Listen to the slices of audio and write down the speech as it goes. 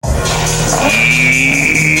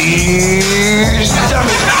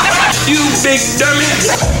dummy. You big dummy.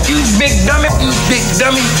 You big dummy. You big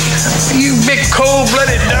dummy. You big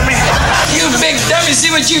cold-blooded dummy. You big dummy.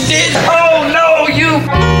 See what you did? Oh no, you.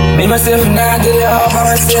 Me, myself, and I did it all by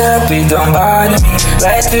myself. Please don't bother me.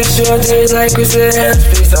 Life too short, days like Christmas.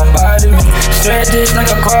 Please don't bother me. Straight this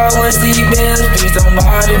like a car with seatbelts. Please don't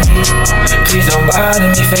bother me. Please don't bother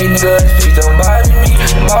me. Fake niggas, please don't bother me.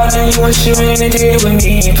 I'm bothering you and shooting the day with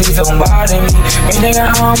me. Please don't bother me. Bitch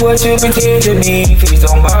nigga, I'm what you pretend to me. Please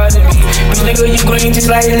don't bother me. Bitch nigga, you green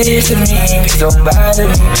just like this to me. Please don't bother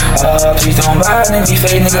me. Please don't bother me.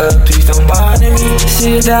 Fake nigga, please don't bother me.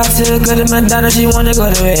 She a doctor, go to McDonald's, she wanna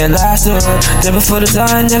go to Red Lobster. Then before the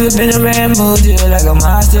time, never been a Rambo, do it like a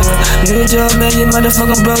monster. New job, man, you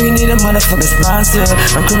motherfucking broke, you need a motherfucking sponsor.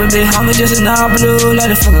 I'm crippin' big homie, just an all blue, like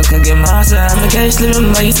a fucker could get monster. I'm a cash living,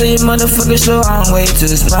 but you say you motherfucking slow, I'm way too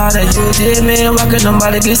smart. As you did, man, rockin'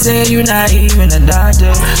 nobody can say you not even a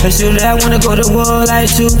doctor. But shoot, I wanna go to war like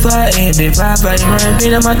Tupac, and Big Papa, you run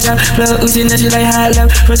beat on my top. Plug Uzi, now she like high love.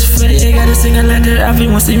 First for the egg, gotta sing a letter. If you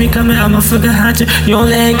wanna see me coming, I'm a fucking hunter. You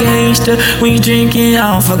only ain't gangster when you drinking,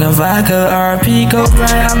 I don't fucking vodka. RP, go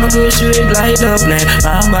right, I'm a good shooter, light up, man.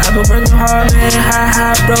 I'm working hard, man.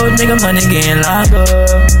 High, bro, nigga, money getting longer.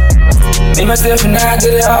 Me, myself, and I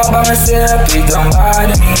did it all by myself. Please don't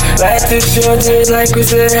bother me. Life too short, days like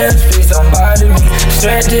Christmas. Please don't bother me.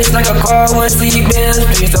 Straight this like a car with seatbelts.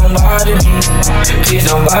 Please don't bother me. Please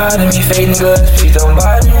don't bother me. Fake niggas, please don't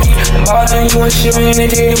bother me. I'm bothering you and shooting the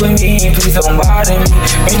day with me. Please don't bother me.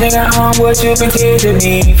 Bitch nigga, I'm what you pretend to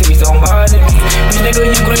me. Please don't bother me. Bitch nigga,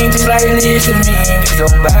 you green just like this to me. Please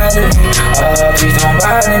don't bother me. Please don't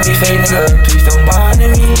bother me. Fake nigga, please don't bother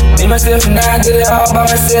me. Me, myself, and I did it all by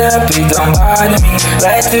myself. Please don't bother me.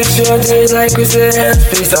 Life too short, days like Christmas.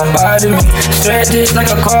 Please don't bother me. Straight this like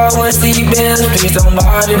a car with seatbelts. Please don't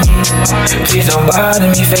bother me. Please don't bother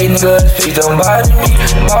me. Fake niggas, please don't bother me.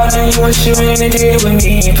 I'm bothering you and shooting the day with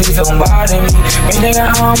me. Please don't bother me. Bitch nigga,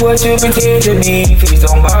 I'm what you pretend to me. Please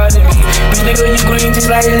don't bother me. Bitch nigga, you green just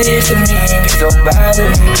like this to me. Please don't bother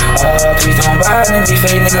me. Please don't bother me.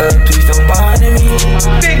 Fake nigga, please don't bother me.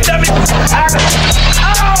 Big dummy.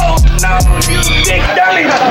 Oh no, you big dummy.